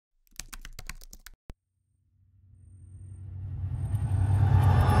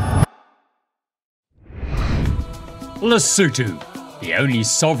Lesotho, the only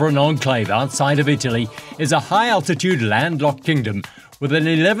sovereign enclave outside of Italy, is a high-altitude landlocked kingdom with an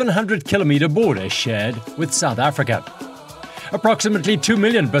 1,100-kilometre border shared with South Africa. Approximately 2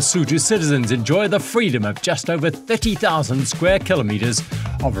 million Basotho citizens enjoy the freedom of just over 30,000 square kilometres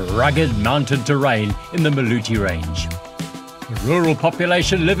of rugged mountain terrain in the Maluti Range. The rural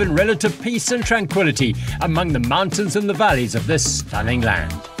population live in relative peace and tranquility among the mountains and the valleys of this stunning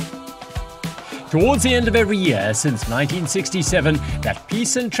land. Towards the end of every year since 1967, that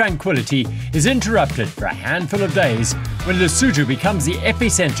peace and tranquility is interrupted for a handful of days when Lesotho becomes the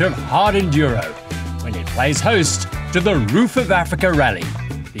epicenter of hard enduro, when it plays host to the Roof of Africa Rally,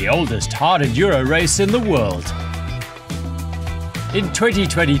 the oldest hard enduro race in the world. In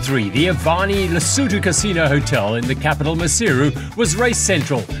 2023, the Avani Lesotho Casino Hotel in the capital Maseru was race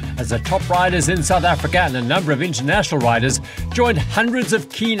central as the top riders in South Africa and a number of international riders joined hundreds of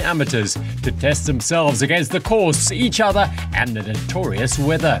keen amateurs to test themselves against the course, each other and the notorious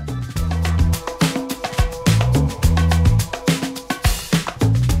weather.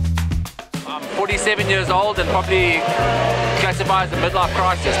 I'm 47 years old and probably classified as a midlife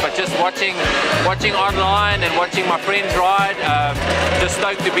crisis, but just watching online and watching my friends ride, just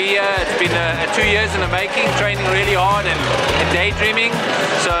stoked to be here. It's been 2 years in the making, training really hard and daydreaming,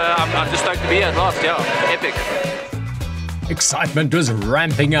 so I'm just stoked to be here at last. Yeah, epic. Excitement was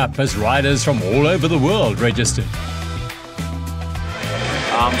ramping up as riders from all over the world registered.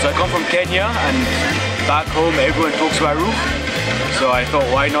 So I come from Kenya, and back home everyone talks about roof, so I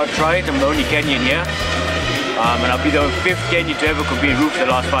thought why not try it. I'm the only Kenyan here. And I'll be the 5th Kenyan to ever compete roof the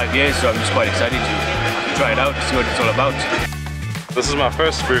last 5 years, so I'm just quite excited to try it out, see what it's all about. This is my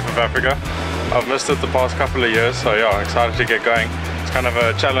first Roof of Africa. I've missed it the past couple of years, so yeah, excited to get going. It's kind of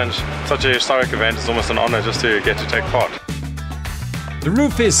a challenge, such a historic event, it's almost an honour just to get to take part. The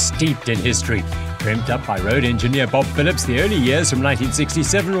roof is steeped in history. Dreamt up by road engineer Bob Phillips, the early years from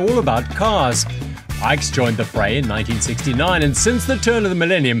 1967 are all about cars. Bikes joined the fray in 1969, and since the turn of the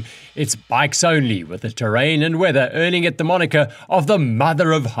millennium, it's bikes only, with the terrain and weather earning it the moniker of the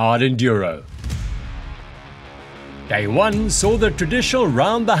mother of hard enduro. Day one saw the traditional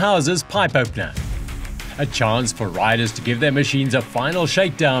round the houses pipe opener, a chance for riders to give their machines a final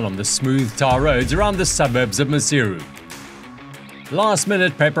shakedown on the smooth tar roads around the suburbs of Maseru.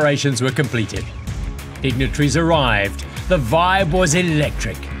 Last-minute preparations were completed. Dignitaries arrived. The vibe was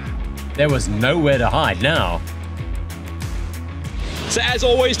electric. There was nowhere to hide now. So as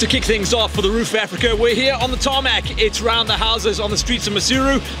always, to kick things off for the Roof of Africa, we're here on the tarmac. It's round the houses on the streets of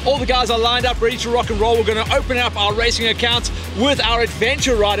Maseru. All the guys are lined up, ready to rock and roll. We're going to open up our racing account with our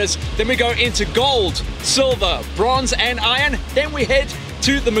adventure riders. Then we go into gold, silver, bronze and iron. Then we head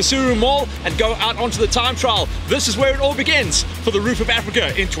to the Maseru Mall and go out onto the time trial. This is where it all begins for the Roof of Africa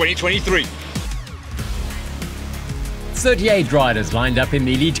in 2023. 38 riders lined up in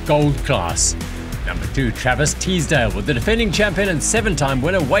the elite gold class. Number 2, Travis Teasdale, with the defending champion and 7-time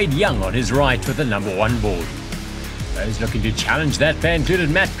winner Wade Young on his right with the number 1 board. Those looking to challenge that pair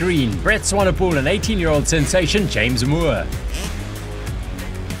included Matt Green, Brett Swanepoel and 18-year-old sensation James Moore.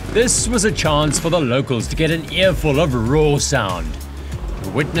 This was a chance for the locals to get an earful of raw sound, to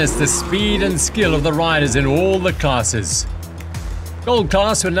witness the speed and skill of the riders in all the classes. Gold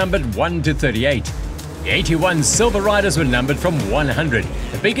class were numbered 1 to 38. The 81 silver riders were numbered from 100.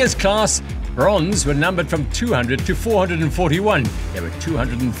 The biggest class, bronze, were numbered from 200 to 441. There were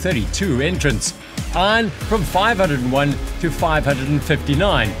 232 entrants. Iron from 501 to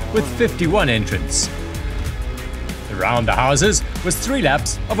 559, with 51 entrants. The round the houses was 3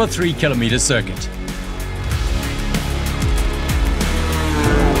 laps of a 3-kilometre circuit.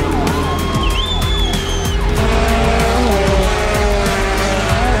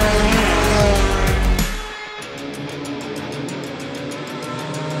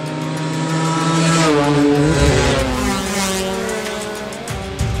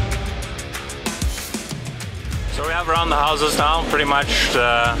 Around the houses now, pretty much,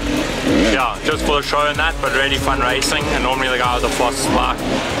 yeah, just for the show and that, but really fun racing, and normally the guy with the fastest bike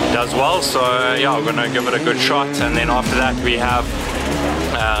does well, so yeah, we're going to give it a good shot. And then after that we have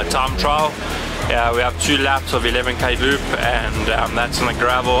time trial. Yeah, we have 2 laps of 11k loop, and that's in the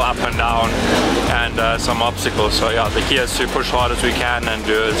gravel, up and down, and some obstacles. So yeah, the key is to push hard as we can and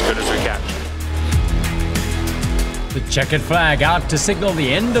do as good as we can. The checkered flag out to signal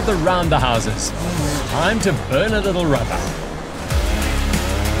the end of the round the houses. Time to burn a little rubber.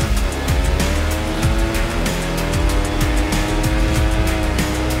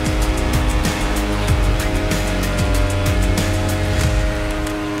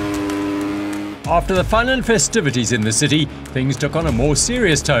 After the fun and festivities in the city, things took on a more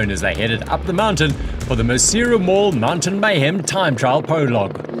serious tone as they headed up the mountain for the Masiru Mall Mountain Mayhem Time Trial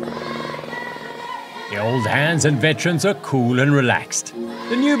Prologue. The old hands and veterans are cool and relaxed.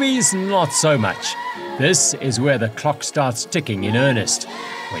 The newbies, not so much. This is where the clock starts ticking in earnest,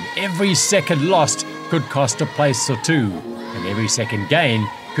 when every second lost could cost a place or two, and every second gain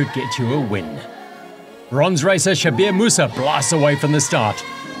could get you a win. Bronze racer Shabir Musa blasts away from the start.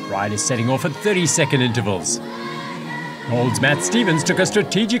 Riders setting off at 30-second intervals. Gold's Matt Stevens took a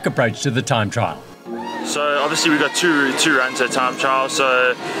strategic approach to the time trial. So obviously we've got two runs at time trial,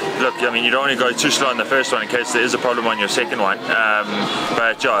 so look, I mean, you don't want to go too slow on the first one in case there is a problem on your second one,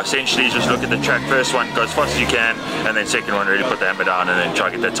 but yeah, essentially just look at the track. First one, go as fast as you can, and then second one, really put the hammer down and then try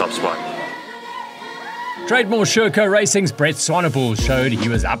to get that top spot. Trademore Sherco Racing's Brett Swanepoel showed he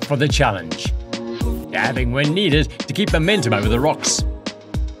was up for the challenge, dabbing when needed to keep momentum over the rocks.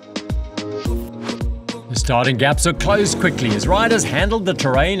 The starting gaps are closed quickly as riders handled the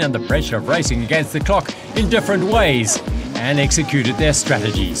terrain and the pressure of racing against the clock in different ways and executed their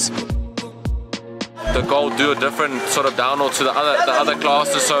strategies. The Gold do a different sort of downhill to the other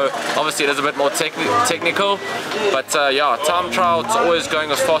classes, so obviously it is a bit more technical, but yeah, time trial, it's always going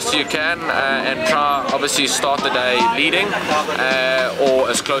as fast as you can and try obviously start the day leading or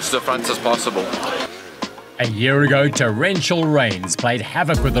as close to the front as possible. A year ago, torrential rains played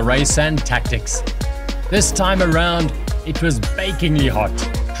havoc with the race and tactics. This time around, it was bakingly hot,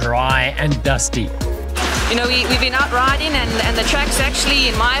 dry and dusty. You know, we've been out riding and the track's actually,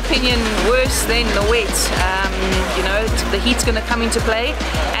 in my opinion, worse than the wet. You know, the heat's going to come into play,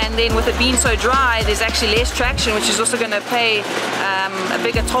 and then with it being so dry, there's actually less traction, which is also going to pay a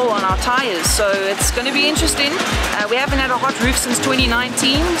bigger toll on our tyres. So it's going to be interesting. We haven't had a hot roof since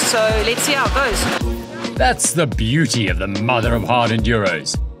 2019, so let's see how it goes. That's the beauty of the mother of hard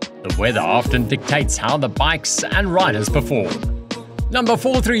enduros. The weather often dictates how the bikes and riders perform. Number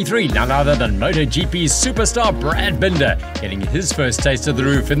 433, none other than MotoGP's superstar Brad Binder, getting his first taste of the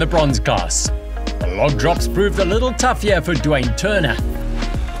roof in the bronze class. The log drops proved a little tough here for Dwayne Turner,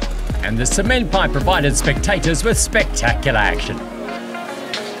 and the cement pipe provided spectators with spectacular action.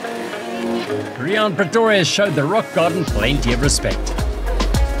 Rian Pretorius showed the rock garden plenty of respect.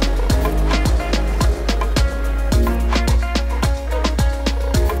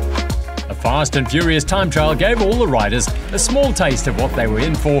 Fast and furious time trial gave all the riders a small taste of what they were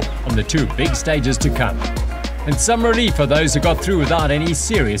in for on the two big stages to come, and some relief for those who got through without any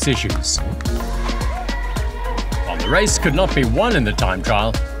serious issues. While the race could not be won in the time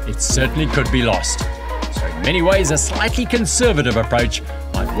trial, it certainly could be lost. So in many ways, a slightly conservative approach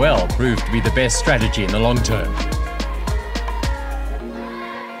might well prove to be the best strategy in the long term.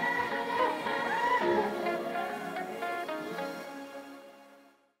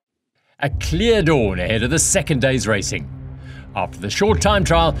 A clear dawn ahead of the second day's racing. After the short time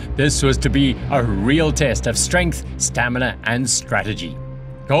trial, this was to be a real test of strength, stamina and strategy.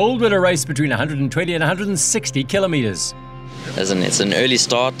 Gold would a race between 120 and 160 kilometers. It's an early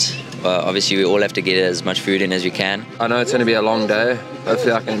start. Obviously we all have to get as much food in as we can. I know it's going to be a long day.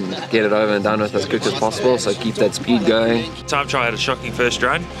 Hopefully I can get it over and done with as quick as possible, so keep that speed going. Time trial had a shocking first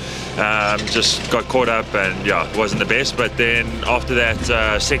run. Just got caught up and yeah, it wasn't the best, but then after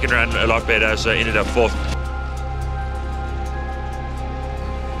that second run a lot better, so ended up fourth.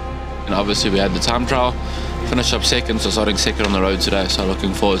 And obviously we had the time trial, finished up second, so starting second on the road today, so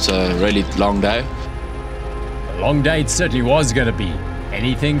looking forward to a really long day. A long day it certainly was going to be.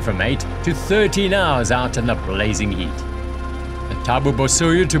 Anything from 8 to 13 hours out in the blazing heat. The Thabo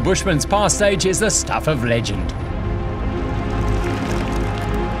Basuyu to Bushman's Pass stage is the stuff of legend.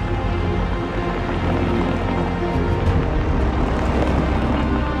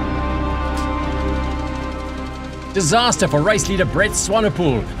 Disaster for race leader Brett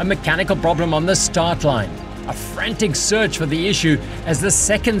Swanepoel, a mechanical problem on the start line. A frantic search for the issue as the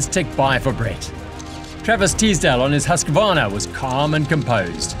seconds tick by for Brett. Travis Teasdale on his Husqvarna was calm and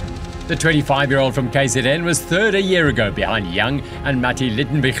composed. The 25-year-old from KZN was third a year ago behind Young and Matti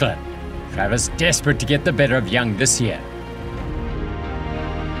Littenbichler. Travis desperate to get the better of Young this year.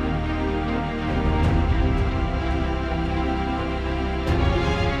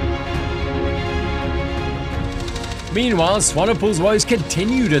 Meanwhile, Swanepoel's woes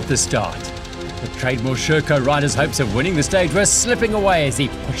continued at the start. The Trademore Sherco rider's hopes of winning the stage were slipping away as he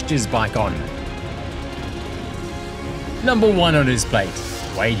pushed his bike on. Number 1 on his plate,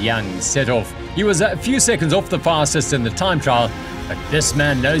 Wade Young set off. He was a few seconds off the fastest in the time trial, but this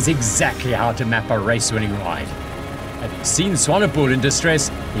man knows exactly how to map a race-winning ride. Having seen Swanepoel in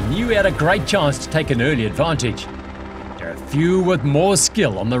distress, he knew he had a great chance to take an early advantage. There are few with more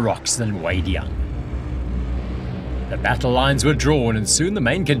skill on the rocks than Wade Young. The battle lines were drawn and soon the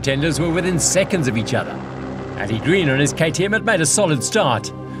main contenders were within seconds of each other. Andy Green on his KTM had made a solid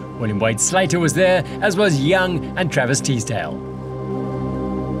start. William Wade Slater was there, as was Young and Travis Teasdale.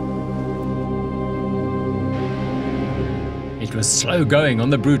 It was slow going on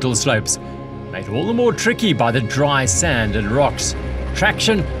the brutal slopes, made all the more tricky by the dry sand and rocks.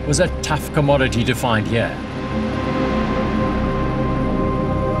 Traction was a tough commodity to find here.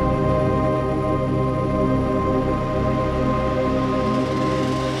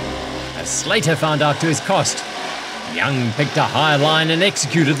 As Slater found out to his cost, Young picked a higher line and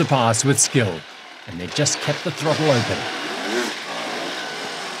executed the pass with skill, and they just kept the throttle open.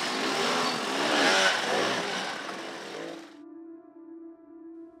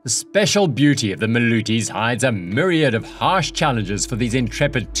 The special beauty of the Malutes hides a myriad of harsh challenges for these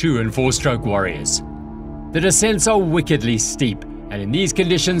intrepid 2- and 4-stroke warriors. The descents are wickedly steep, and in these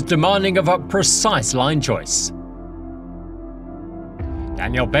conditions demanding of a precise line choice.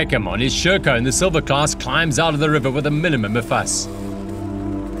 Daniel Beckham on his Sherco in the silver class climbs out of the river with a minimum of fuss.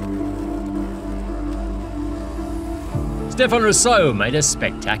 Stefan Rousseau made a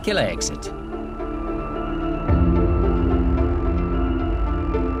spectacular exit.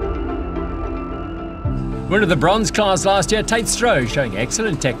 Winner of the bronze class last year, Tate Stroh, showing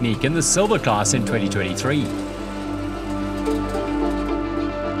excellent technique in the silver class in 2023.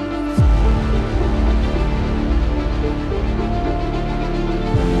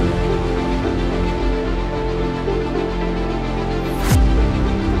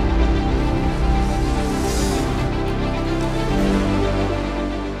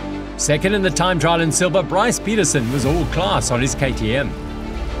 Second in the time trial in silver, Bryce Peterson was all class on his KTM.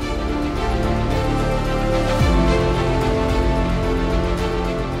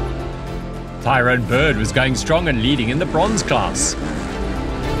 Tyrone Bird was going strong and leading in the bronze class.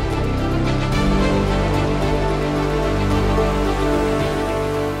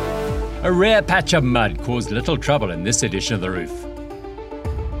 A rare patch of mud caused little trouble in this edition of the roof.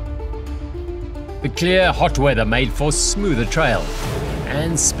 The clear, hot weather made for smoother trail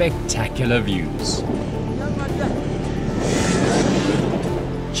and spectacular views.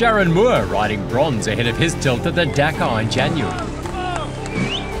 Sharon Moore riding bronze ahead of his tilt at the Dakar in January.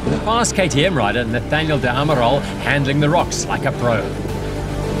 The fast KTM rider Nathaniel de Amaral handling the rocks like a pro.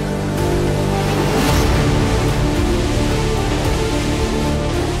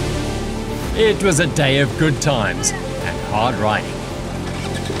 It was a day of good times and hard riding.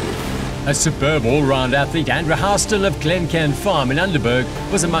 A superb all-round athlete, Andrew Houston of Glencairn Farm in Underberg,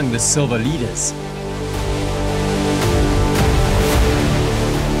 was among the silver leaders.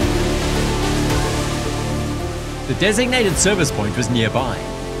 The designated service point was nearby.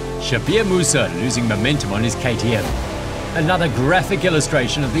 Shabir Musa losing momentum on his KTM. Another graphic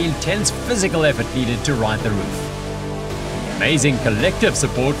illustration of the intense physical effort needed to ride the roof. The amazing collective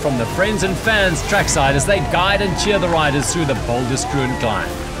support from the friends and fans trackside as they guide and cheer the riders through the boulder-strewn climb.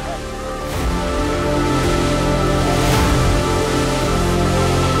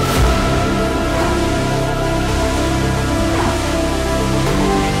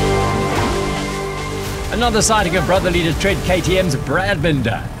 Another sighting of brother leader Tread KTM's Brad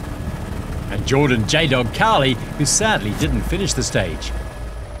Binder. And Jordan J-Dog Cowley, who sadly didn't finish the stage.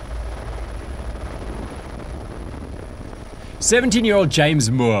 17-year-old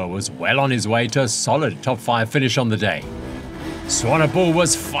James Moore was well on his way to a solid top 5 finish on the day. Swanepoel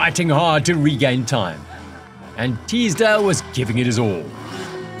was fighting hard to regain time, and Teasdale was giving it his all.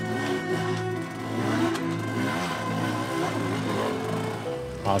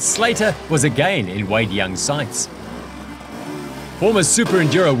 While Slater was again in Wade Young's sights. Former Super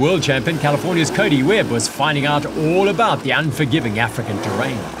Enduro World Champion California's Cody Webb was finding out all about the unforgiving African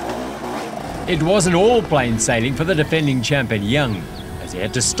terrain. It wasn't all plain sailing for the defending champion Young, as he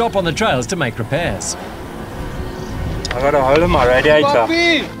had to stop on the trails to make repairs. I got a hole in my radiator.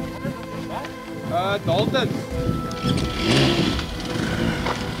 Dalton.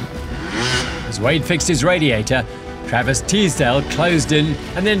 As Wade fixed his radiator, Travis Teasdale closed in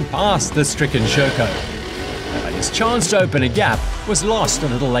and then passed the stricken Sherco. But his chance to open a gap was lost a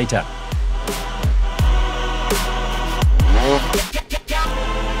little later.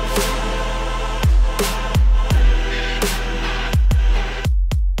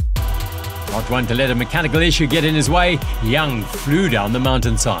 Not one to let a mechanical issue get in his way, Young flew down the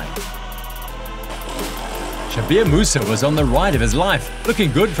mountainside. Shabir Musa was on the ride of his life,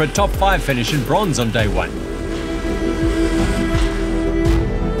 looking good for a top 5 finish in bronze on day 1.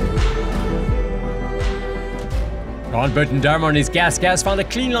 Grant Burton Durham on his gas found a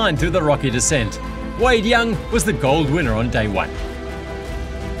clean line through the rocky descent, Wade Young was the gold winner on day one.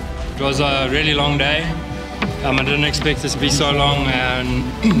 It was a really long day. I didn't expect it to be so long,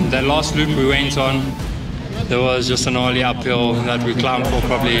 and that last loop we went on, there was just an early uphill that we climbed for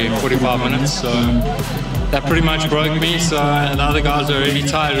probably 45 minutes. So that pretty much broke me. So the other guys were really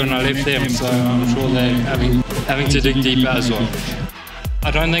tired when I left them. So I'm sure they're having to dig deep as well.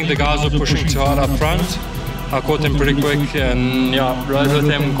 I don't think the guys were pushing too hard up front. I caught them pretty quick and rode with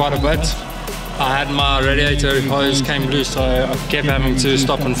them quite a bit. I had my radiator hose came loose, so I kept having to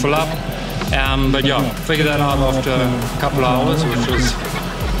stop and fill up. But figured that out after a couple of hours, which was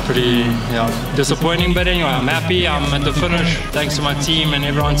pretty disappointing. But anyway, I'm happy. I'm at the finish. Thanks to my team and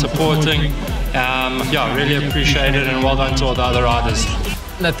everyone supporting. Really appreciate it, and well done to all the other riders.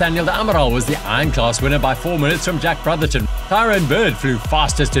 Nathaniel de Amaral was the Iron Class winner by 4 minutes from Jack Brotherton. Tyrone Bird flew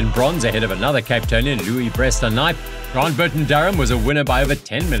fastest in bronze ahead of another Cape Townian, Louis Brestler-Knipe. Grant Burton-Durham was a winner by over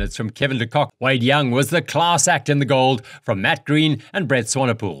 10 minutes from Kevin de Kock. Wade Young was the class act in the gold from Matt Green and Brett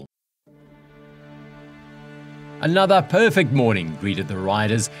Swanepoel. Another perfect morning greeted the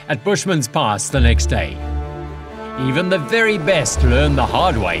riders at Bushman's Pass the next day. Even the very best learn the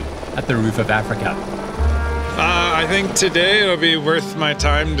hard way at the Roof of Africa. I think today it'll be worth my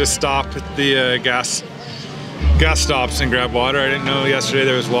time to stop at the gas stops and grab water. I didn't know yesterday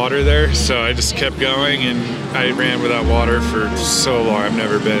there was water there, so I just kept going, and I ran without water for so long. I've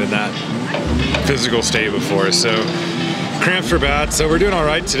never been in that physical state before, so cramps were bad. So we're doing all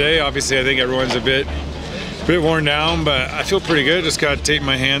right today. Obviously, I think everyone's a bit worn down, but I feel pretty good. Just got to tape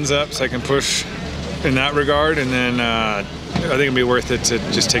my hands up so I can push in that regard, and then I think it'll be worth it to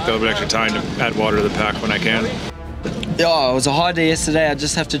just take a little bit extra time to add water to the pack when I can. Yeah, it was a hard day yesterday. I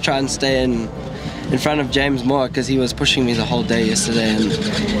just have to try and stay in front of James more because he was pushing me the whole day yesterday, and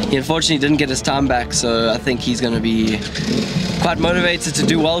he unfortunately didn't get his time back, so I think he's going to be quite motivated to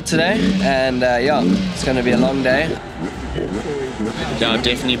do well today, and it's going to be a long day. Yeah,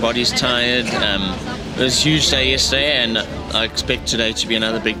 definitely body's tired. It was a huge day yesterday, and I expect today to be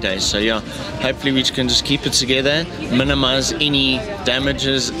another big day. So hopefully we can just keep it together, minimize any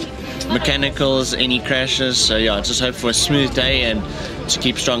damages, mechanicals, any crashes. So just hope for a smooth day and to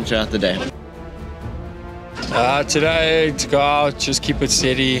keep strong throughout the day. Today to go out, just keep it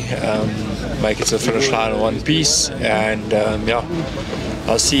steady, make it to the finish line in one piece, and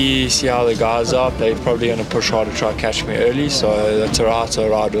I'll see how the guys are. They're probably going to push hard to try and catch me early, so that's alright. I'll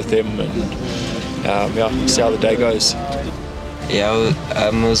ride with them and see how the day goes. It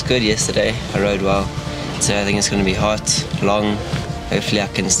was good yesterday. I rode well, so I think it's going to be hot, long. Hopefully I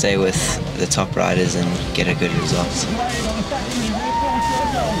can stay with the top riders and get a good result.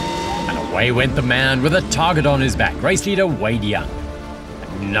 And away went the man with a target on his back, race leader Wade Young.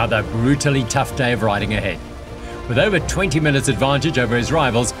 Another brutally tough day of riding ahead. With over 20 minutes advantage over his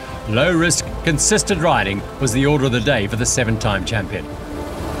rivals, low-risk, consistent riding was the order of the day for the 7-time champion.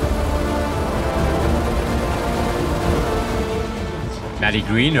 Matty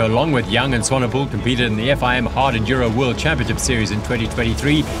Green, who along with Young and Swanepoel competed in the FIM Hard Enduro World Championship Series in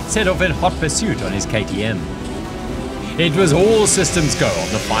 2023, set off in hot pursuit on his KTM. It was all systems go on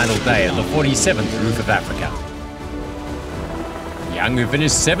the final day of the 47th Roof of Africa. Young, who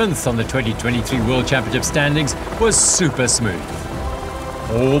finished 7th on the 2023 World Championship standings, was super smooth.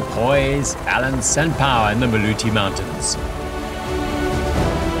 All poise, balance and power in the Maluti Mountains.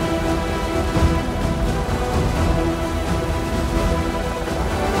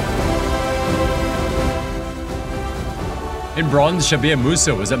 In bronze, Shabir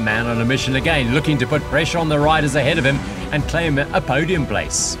Musa was a man on a mission again, looking to put pressure on the riders ahead of him and claim a podium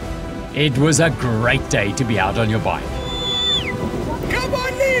place. It was a great day to be out on your bike. Come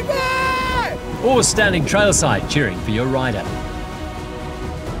on, Levi! Or standing trailside cheering for your rider.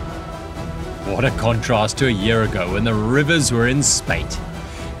 What a contrast to a year ago when the rivers were in spate.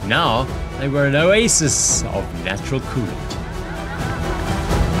 Now they were an oasis of natural coolant.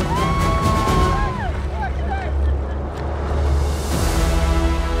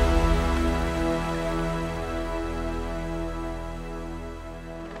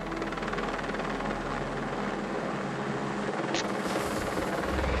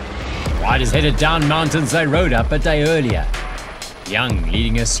 Riders headed down mountains they rode up a day earlier. Young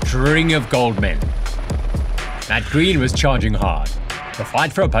leading a string of gold men. Matt Green was charging hard. The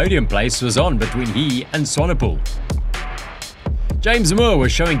fight for a podium place was on between he and Swanepoel. James Moore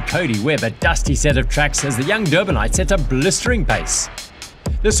was showing Cody Webb a dusty set of tracks as the young Durbanite set a blistering pace.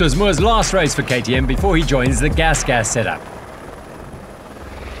 This was Moore's last race for KTM before he joins the gas setup.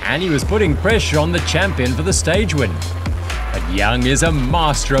 And he was putting pressure on the champion for the stage win. But Young is a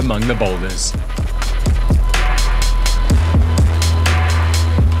master among the boulders.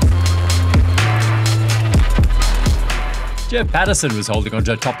 Jeff Patterson was holding on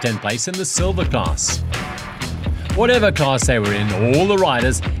to a top 10 place in the silver class. Whatever class they were in, all the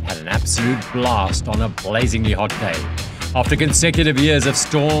riders had an absolute blast on a blazingly hot day. After consecutive years of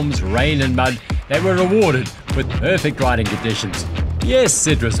storms, rain and mud, they were rewarded with perfect riding conditions. Yes,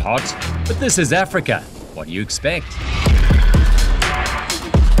 it was hot, but this is Africa. What do you expect?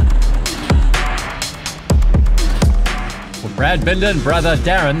 For Brad Binder and brother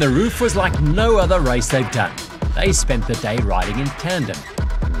Darren, the roof was like no other race they've done. They spent the day riding in tandem.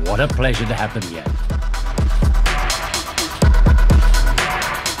 What a pleasure to have them here.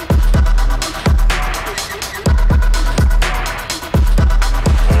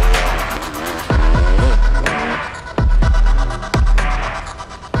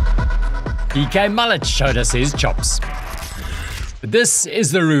 DK Mullet showed us his chops. But this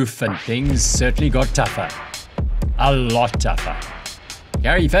is the roof and things certainly got tougher. A lot tougher.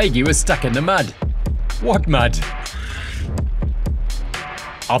 Gary Fagey was stuck in the mud. What mud?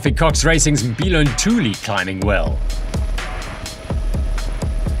 Alfie Cox Racing's Mpilo Ntuli climbing well.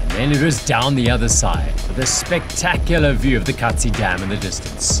 And then it was down the other side with a spectacular view of the Katsi Dam in the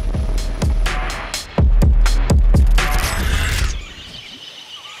distance.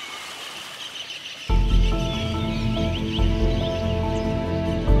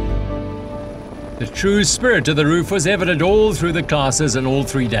 The true spirit of the roof was evident all through the classes and all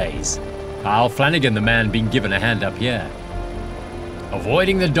 3 days. Kyle Flanagan, the man, being given a hand up here.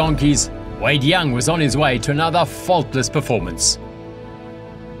 Avoiding the donkeys, Wade Young was on his way to another faultless performance.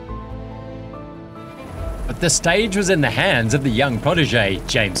 But the stage was in the hands of the young protege,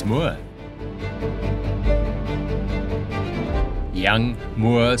 James Moore. Young,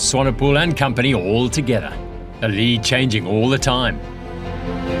 Moore, Swanepoel and company all together. The lead changing all the time.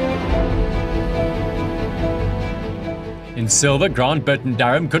 In silver, Grant Burton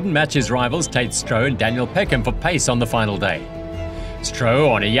Durham couldn't match his rivals Tate Stroh and Daniel Peckham for pace on the final day.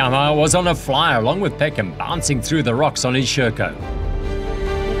 Stroh on a Yamaha was on a flyer along with Peckham, bouncing through the rocks on his Sherco.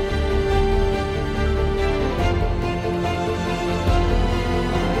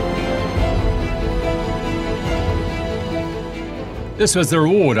 This was the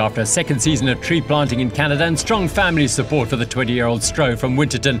reward after a second season of tree planting in Canada and strong family support for the 20-year-old Stroh from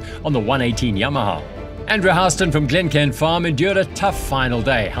Winterton on the 118 Yamaha. Andrew Houston from Glencairn Farm endured a tough final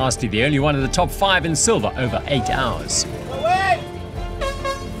day. Houston, the only one in the top 5 in silver over 8 hours.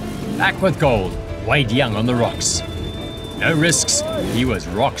 Back with gold, Wade Young on the rocks. No risks, he was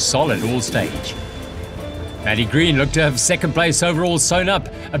rock solid all stage. Matty Green looked to have second place overall sewn up,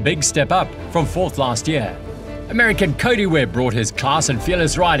 a big step up from 4th last year. American Cody Webb brought his class and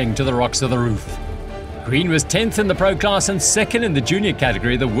fearless riding to the rocks of the roof. Green was 10th in the pro class and 2nd in the junior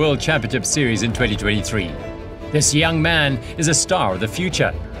category of the World Championship Series in 2023. This young man is a star of the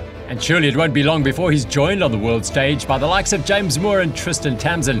future, and surely it won't be long before he's joined on the world stage by the likes of James Moore and Tristan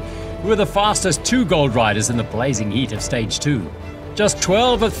Tamsin, who were the fastest 2 gold riders in the blazing heat of Stage 2. Just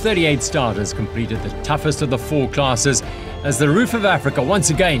 12 of 38 starters completed the toughest of the 4 classes, as the Roof of Africa once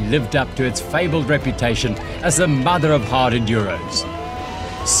again lived up to its fabled reputation as the mother of hard enduros.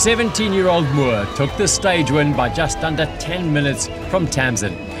 17-year-old Moore took the stage win by just under 10 minutes from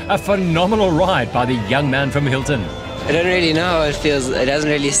Tamsin. A phenomenal ride by the young man from Hilton. I don't really know how it feels. It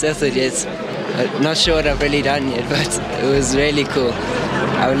hasn't really settled yet. I'm not sure what I've really done yet, but it was really cool.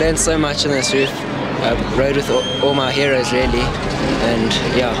 I learned so much on this roof. I rode with all my heroes really, and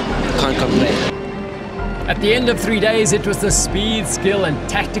yeah, can't complain. At the end of 3 days, it was the speed, skill and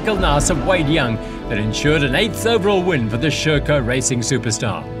tactical nous of Wade Young that ensured an 8th overall win for the Sherco racing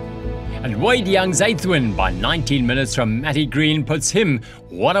superstar. And Wade Young's 8th win by 19 minutes from Matty Green puts him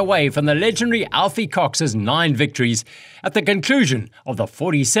one away from the legendary Alfie Cox's 9 victories at the conclusion of the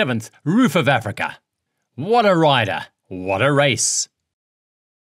 47th Roof of Africa. What a rider, what a race.